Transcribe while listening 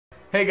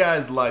Hey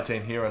guys,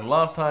 Lytane here, and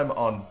last time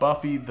on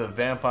Buffy the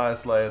Vampire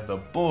Slayer, the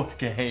board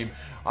game,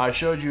 I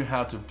showed you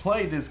how to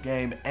play this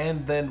game,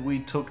 and then we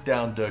took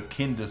down the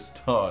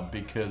Kindistod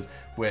because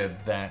we're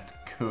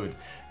that good.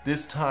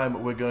 This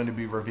time we're going to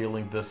be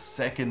revealing the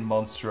second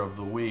monster of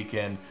the week,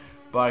 and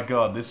by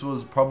God, this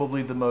was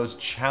probably the most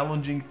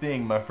challenging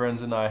thing my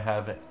friends and I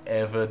have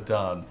ever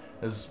done,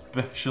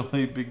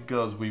 especially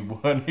because we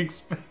weren't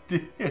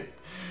expecting it.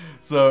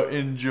 So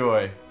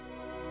enjoy.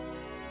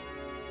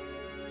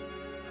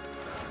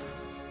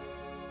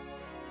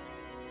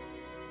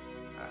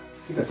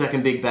 The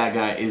second big bad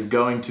guy is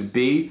going to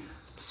be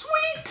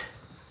Sweet.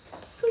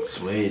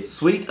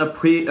 Sweet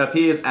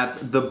appears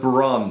at the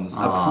bronze.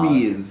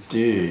 Appears.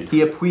 Dude. He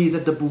appears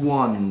at the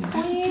bronze.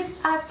 Appears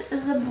at the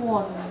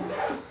bronze.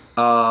 Chris, can you?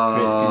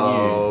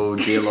 Oh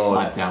dear Lord.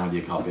 Wipe down with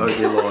your copy. Oh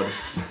dear Lord.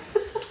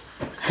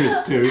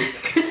 Chris too.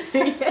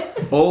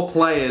 All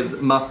players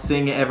must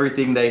sing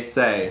everything they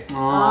say. All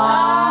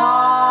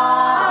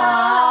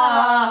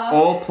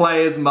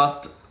players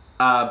must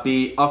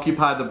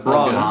occupy the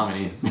bronze.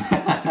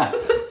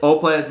 All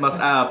players must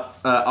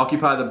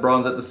occupy the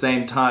bronze at the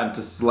same time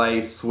to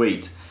slay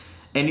Sweet.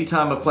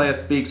 Anytime a player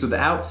speaks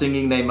without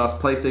singing, they must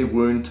place a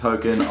wound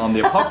token on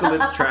the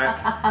apocalypse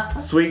track.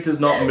 Sweet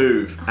does not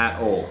move at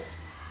all.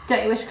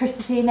 Don't you wish Chris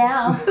was here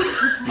now?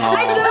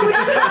 I don't wish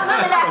Chris was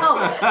here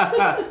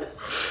now!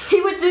 He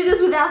would do this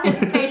without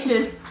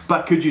hesitation.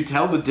 But could you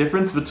tell the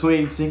difference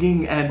between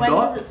singing and When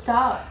not? does it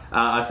start?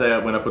 I say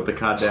it when I put the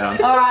card down.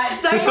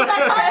 Alright, don't use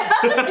that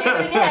card. Give it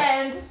in your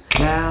hand.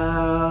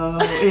 Now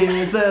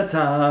is the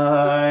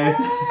time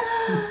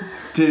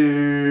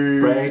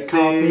to Break sing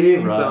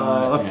copyright.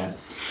 song. Yeah.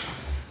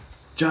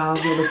 Giles,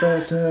 for the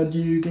first turn,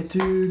 you get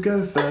to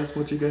go first.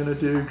 What you gonna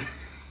do?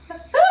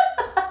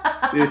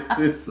 This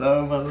is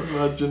so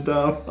motherfucking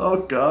dumb. Oh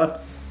God.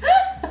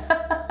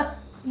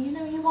 You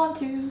know you want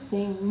to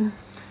sing.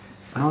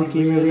 I think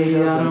he really I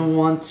doesn't. don't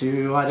want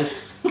to. I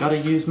just gotta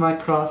use my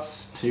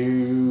cross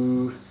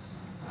to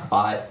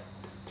fight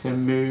to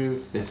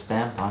move this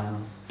vampire.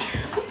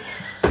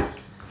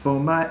 For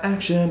my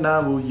action, I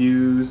will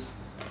use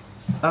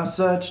a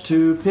search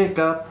to pick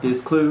up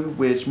this clue,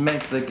 which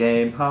makes the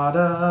game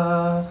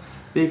harder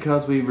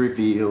because we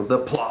reveal the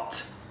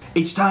plot.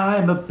 Each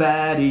time a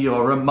baddie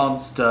or a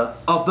monster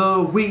of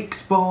the week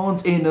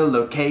spawns in a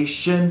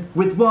location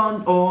with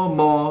one or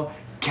more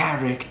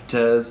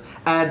characters,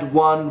 add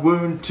one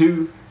wound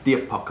to the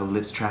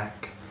apocalypse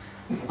track.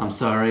 I'm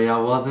sorry, I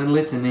wasn't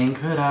listening.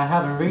 Could I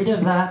have a read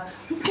of that?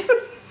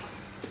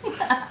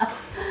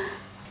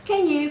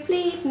 Can you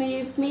please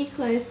move me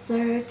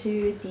closer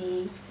to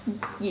the...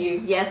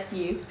 You, yes,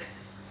 you.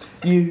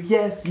 You,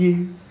 yes,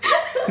 you.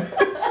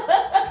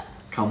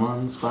 Come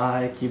on,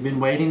 Spike, you've been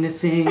waiting to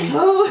sing.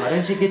 Why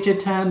don't you get your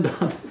turn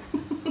done?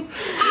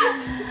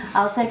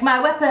 I'll take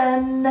my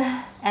weapon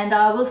and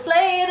I will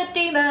slay the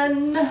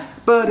demon.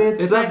 But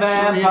it's a actually a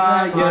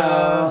vampire.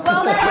 Well,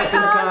 then I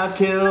Weapons can't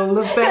kill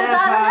the Cause I vampire.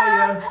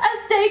 have a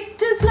stake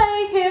to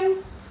slay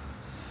him.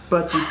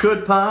 But you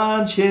could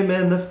punch him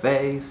in the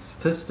face.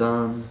 To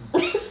stun.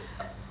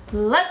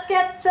 Let's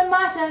get some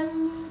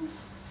items.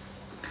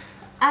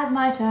 As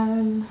my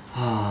turn.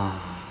 I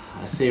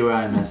see where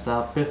I messed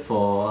up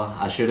before.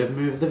 I should have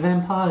moved the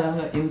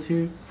vampire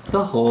into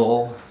the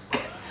hall.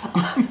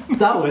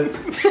 That was...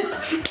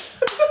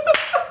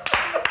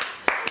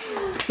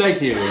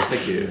 Thank you.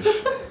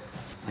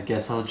 I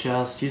guess I'll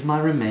just use my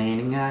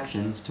remaining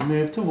actions to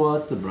move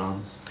towards the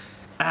bronze.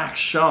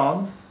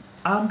 Action.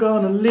 I'm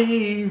gonna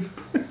leave.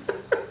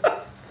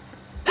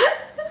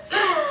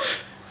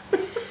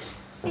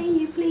 Can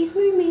you please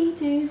move me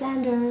to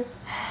Xander?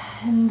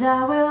 And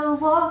I will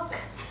walk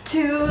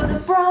to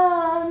the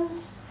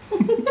bronze.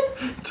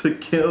 To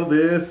kill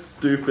this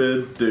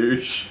stupid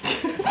douche.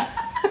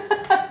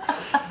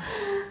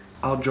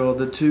 I'll draw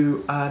the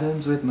two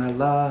items with my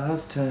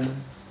last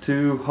turn.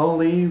 Two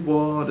holy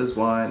waters,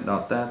 why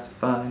not? That's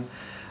fine.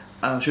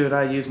 Should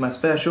I use my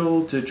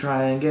special to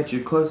try and get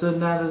you closer?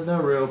 Now there's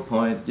no real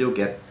point. You'll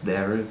get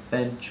there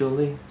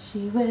eventually.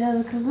 She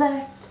will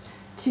collect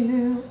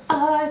two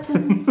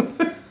items.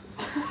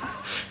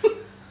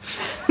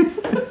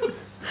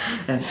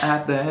 And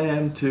add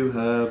them to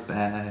her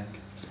bag.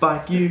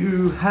 Spike,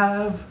 you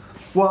have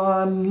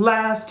one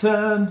last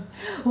turn.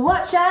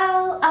 What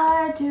shall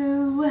I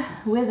do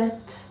with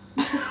it?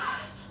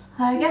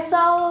 I guess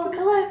I'll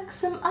collect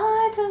some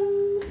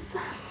items.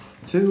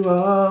 Two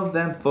of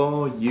them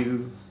for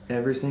you.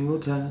 Every single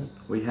turn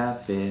we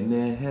have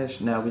finished.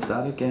 Now we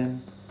start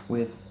again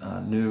with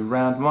a new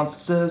round.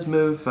 Monsters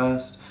move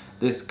first.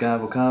 This guy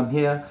will come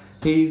here.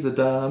 He's a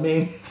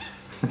dummy.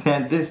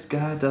 And this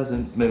guy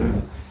doesn't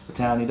move. The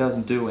townie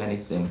doesn't do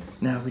anything.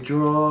 Now we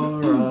draw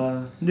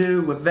a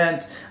new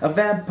event. A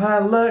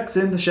vampire lurks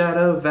in the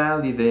Shadow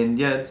Valley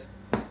vineyards.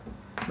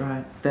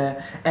 Right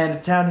there. And a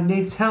townie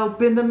needs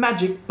help in the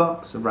magic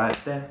box. Right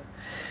there.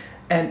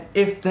 And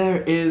if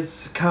there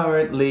is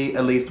currently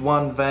at least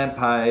one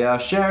vampire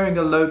sharing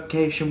a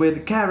location with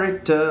a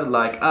character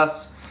like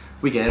us,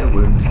 we get a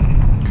wound.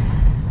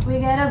 We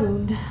get a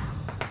wound.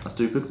 A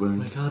stupid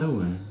wound. We got a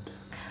wound.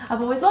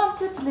 I've always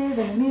wanted to live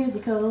in a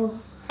musical.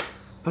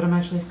 But I'm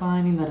actually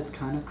finding that it's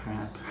kind of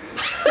crap.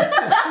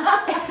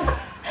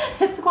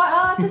 It's quite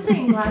hard to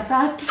sing like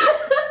that.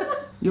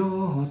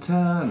 Your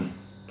turn.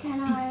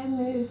 Can I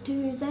move to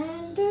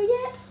Xander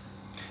yet?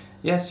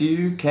 Yes,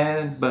 you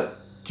can, but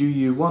do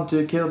you want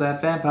to kill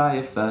that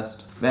vampire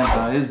first?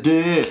 Vampire's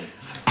dead.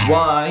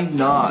 Why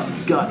not?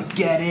 Gotta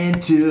get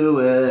into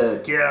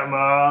it. Come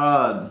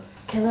on.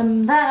 Kill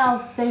him, then I'll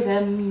save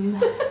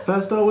him.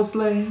 First I was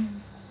slain.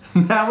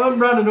 Now I'm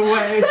running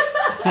away.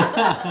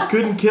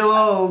 Couldn't kill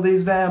all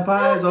these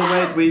vampires. Oh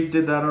wait, we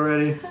did that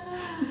already.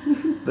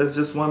 There's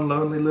just one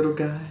lonely little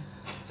guy.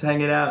 He's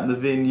hanging out in the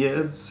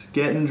vineyards,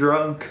 getting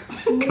drunk,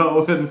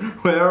 going,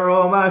 where are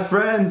all my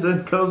friends?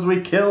 And 'cause we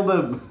killed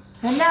them.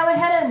 And now we're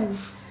heading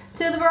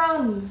to the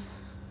bronze.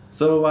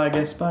 So I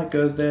guess Spike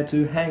goes there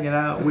to hanging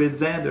out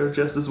with Xander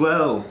just as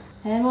well.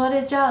 And what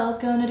is Giles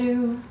gonna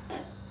do?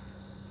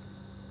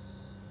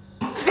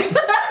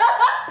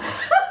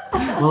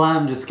 Well,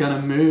 I'm just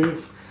gonna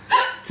move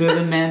to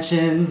the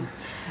mansion,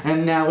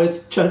 and now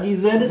it's Chunky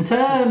Xander's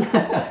turn.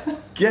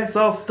 Guess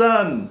I'll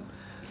stun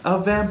a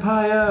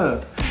vampire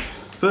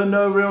for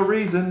no real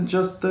reason,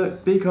 just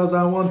because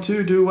I want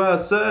to do a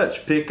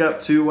search. Pick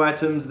up 2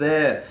 items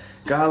there,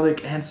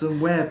 garlic and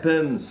some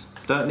weapons.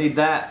 Don't need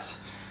that.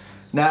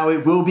 Now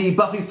it will be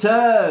Buffy's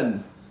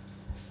turn.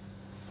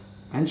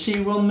 And she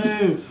will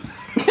move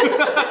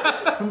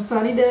from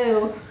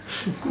Sunnydale.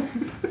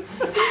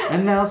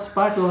 And now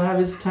Spike will have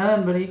his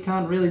turn, but he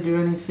can't really do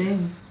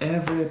anything.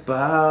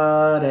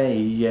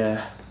 Everybody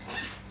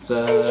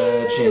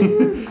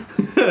Searching.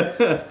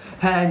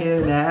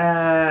 hanging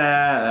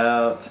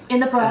out. In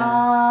the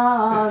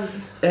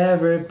bronze.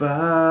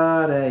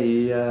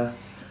 Everybody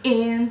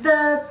In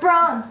the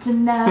bronze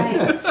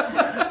tonight.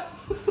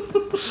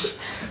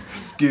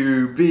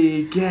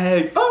 Scooby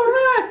Gang.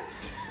 Alright!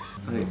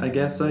 I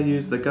guess I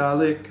use the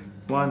garlic.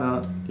 Why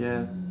not?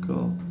 Yeah,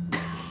 cool.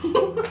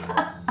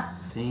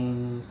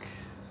 Think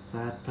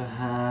that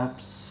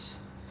perhaps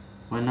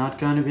we're not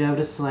going to be able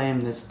to slay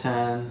him this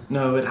turn.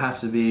 No, it'd have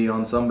to be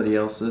on somebody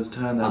else's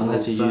turn. That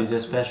Unless you will use suck. your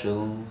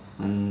special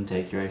and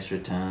take your extra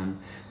turn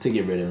to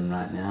get rid of him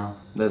right now.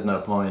 There's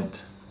no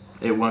point.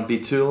 It won't be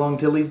too long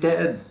till he's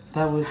dead.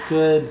 That was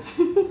good.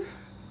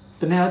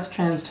 But now it's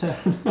Tram's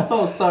turn.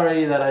 Oh,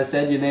 sorry that I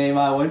said your name.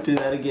 I won't do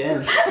that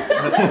again.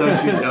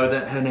 Don't you know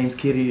that her name's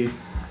Kitty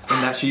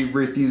and that she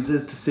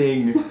refuses to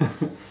sing?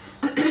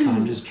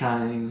 I'm just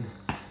trying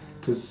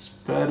to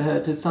spur her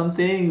to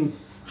something.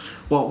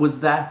 What was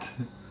that?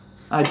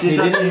 I He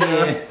didn't didn't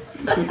hear. hear.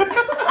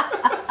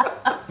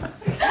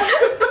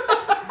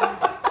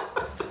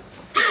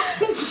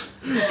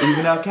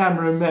 Even our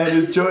cameraman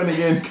is joining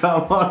in.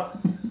 Come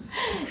on.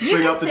 You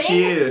Bring can up the sing.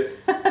 cheer.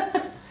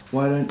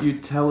 Why don't you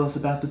tell us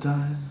about the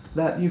time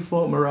that you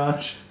fought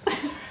Mirage?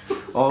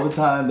 All the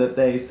time that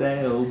they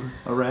sailed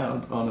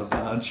around on a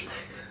barge.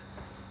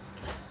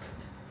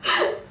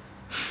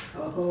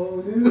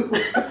 Oh no.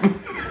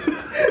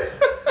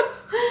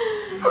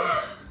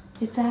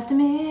 It's after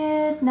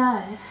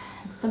midnight,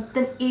 and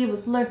something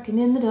evil's lurking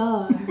in the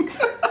dark.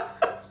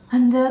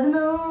 Under the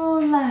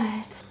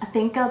moonlight, I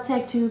think I'll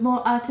take 2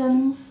 more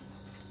items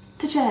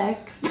to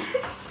check.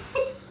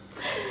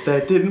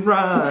 That didn't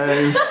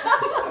rhyme.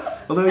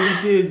 Although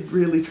you did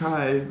really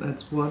try,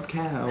 that's what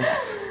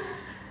counts.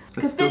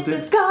 That 'Cause still this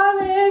did. is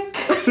garlic,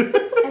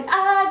 and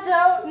I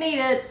don't need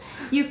it.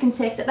 You can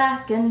take that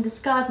back and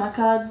discard my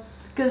cards,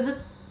 'cause it's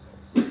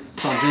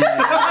Something.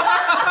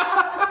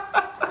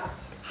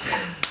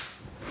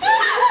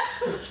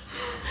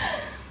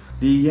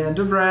 The end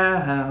of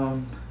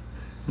round.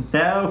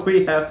 Now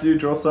we have to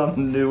draw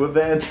some new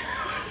events.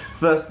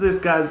 First, this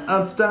guy's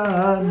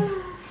unstunned.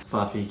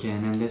 Buffy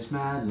can end this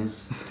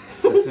madness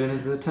as soon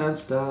as the turn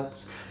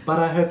starts. But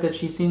I hope that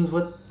she sings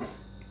what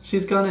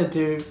she's gonna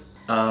do.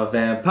 A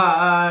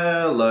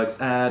vampire looks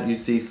at, you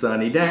see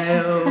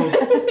Sunnydale,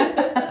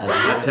 As a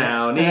you would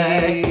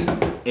townie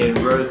expect.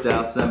 in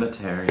Rosedale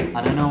Cemetery.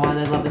 I don't know why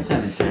they love the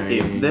cemetery.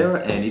 If there are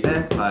any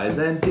vampires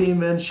and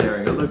demons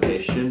sharing a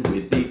location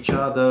with each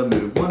other,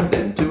 move one of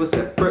them to a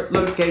separate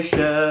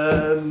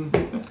location.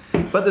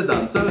 But there's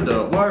none, so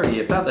don't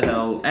worry about the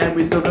hell. And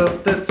we still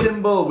got the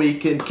symbol. We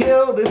can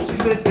kill this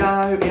stupid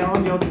guy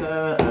on your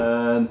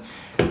turn.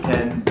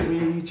 Can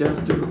we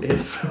just do it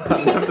so I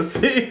don't have to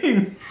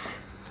sing?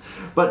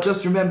 But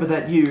just remember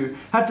that you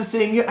have to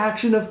sing your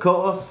action, of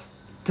course.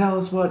 Tell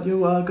us what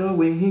you are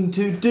going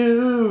to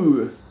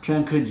do.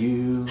 Tram, could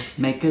you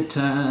make a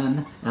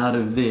turn out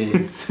of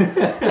this?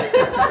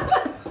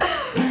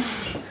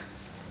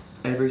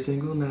 Every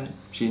single night,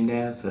 she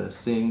never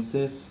sings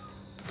this.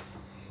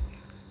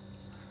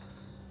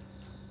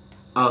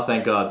 Oh,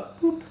 thank God.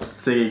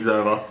 Singing's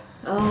over.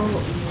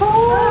 Oh.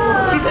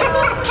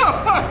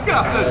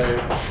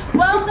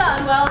 well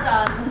done, well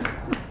done.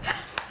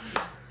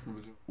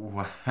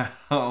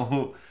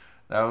 Wow.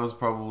 That was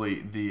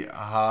probably the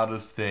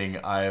hardest thing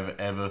I have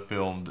ever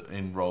filmed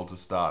in Roll to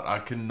Start. I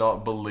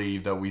cannot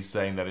believe that we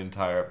sang that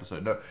entire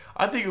episode. No,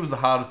 I think it was the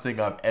hardest thing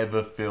I've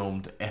ever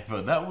filmed,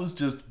 ever. That was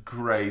just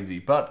crazy.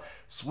 But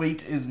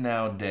Sweet is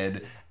now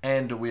dead,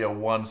 and we are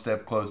one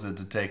step closer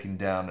to taking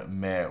down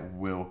Mayor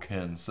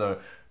Wilkins. So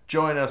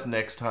join us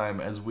next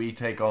time as we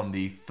take on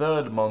the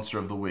third monster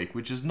of the week,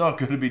 which is not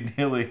going to be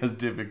nearly as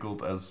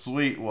difficult as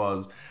Sweet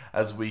was,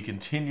 as we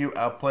continue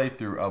our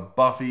playthrough of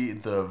Buffy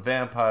the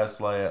Vampire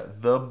Slayer,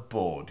 the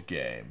board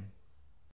game.